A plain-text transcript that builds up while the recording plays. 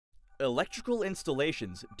Electrical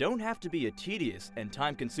installations don't have to be a tedious and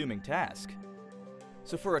time-consuming task.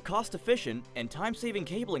 So for a cost-efficient and time-saving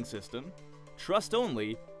cabling system, trust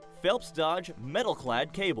only Phelps Dodge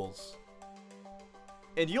Metal-Clad Cables.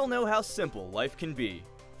 And you'll know how simple life can be.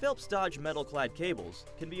 Phelps Dodge Metal-Clad Cables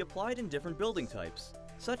can be applied in different building types,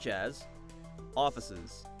 such as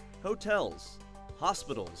offices, hotels,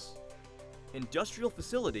 hospitals, industrial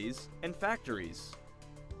facilities and factories,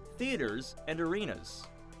 theaters and arenas,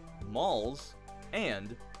 malls,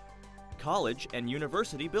 and college and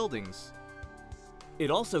university buildings.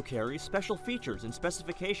 It also carries special features and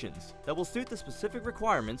specifications that will suit the specific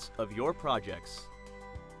requirements of your projects.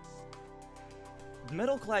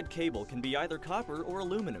 Metal-clad cable can be either copper or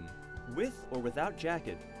aluminum, with or without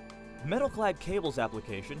jacket. Metal-clad cable's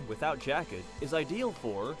application without jacket is ideal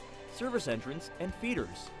for service entrance and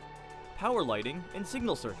feeders, power lighting and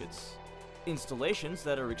signal circuits, installations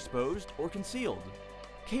that are exposed or concealed,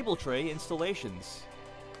 cable tray installations,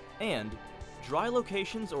 and dry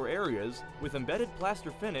locations or areas with embedded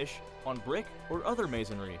plaster finish on brick or other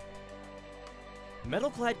masonry.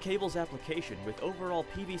 Metal-clad cable's application with overall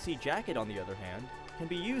PVC jacket, on the other hand, can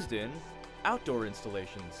be used in outdoor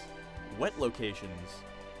installations, wet locations,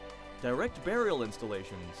 direct burial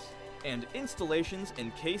installations, and installations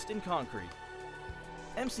encased in concrete.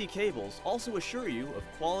 MC cables also assure you of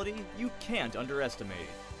quality you can't underestimate.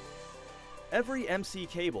 Every MC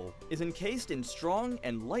cable is encased in strong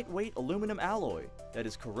and lightweight aluminum alloy that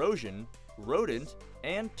is corrosion, rodent,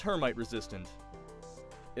 and termite resistant.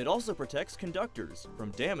 It also protects conductors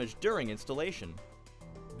from damage during installation.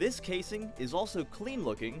 This casing is also clean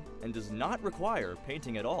looking and does not require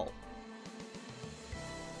painting at all.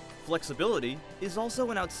 Flexibility is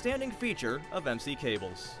also an outstanding feature of MC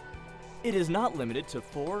cables. It is not limited to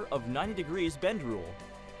 4 of 90 degrees bend rule.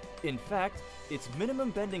 In fact, its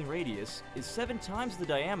minimum bending radius is 7 times the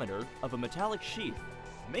diameter of a metallic sheath,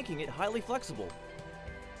 making it highly flexible.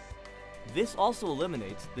 This also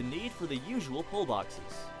eliminates the need for the usual pull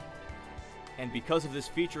boxes. And because of this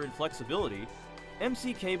feature and flexibility,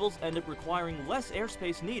 MC cables end up requiring less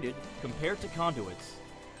airspace needed compared to conduits.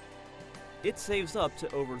 It saves up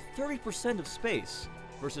to over 30% of space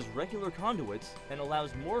versus regular conduits and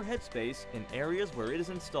allows more headspace in areas where it is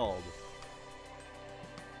installed.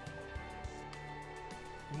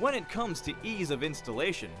 When it comes to ease of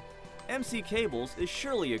installation, MC cables is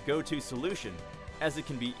surely a go-to solution, as it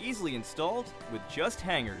can be easily installed with just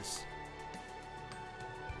hangers.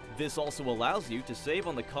 This also allows you to save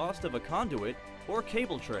on the cost of a conduit or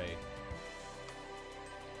cable tray.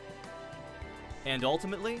 And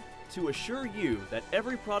ultimately, to assure you that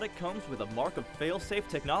every product comes with a mark of fail-safe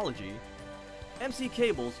technology, MC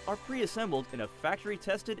cables are pre-assembled in a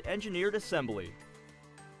factory-tested engineered assembly.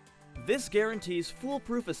 This guarantees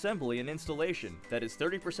foolproof assembly and installation that is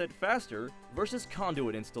 30% faster versus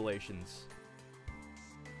conduit installations.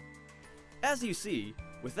 As you see,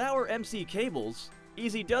 with our MC cables,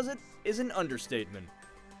 easy does it is an understatement.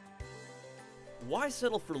 Why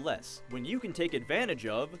settle for less when you can take advantage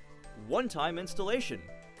of one-time installation,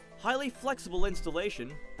 highly flexible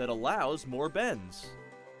installation that allows more bends,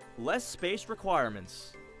 less space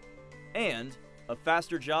requirements, and a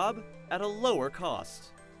faster job at a lower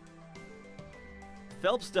cost?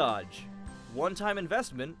 Phelps Dodge, one-time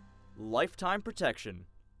investment, lifetime protection.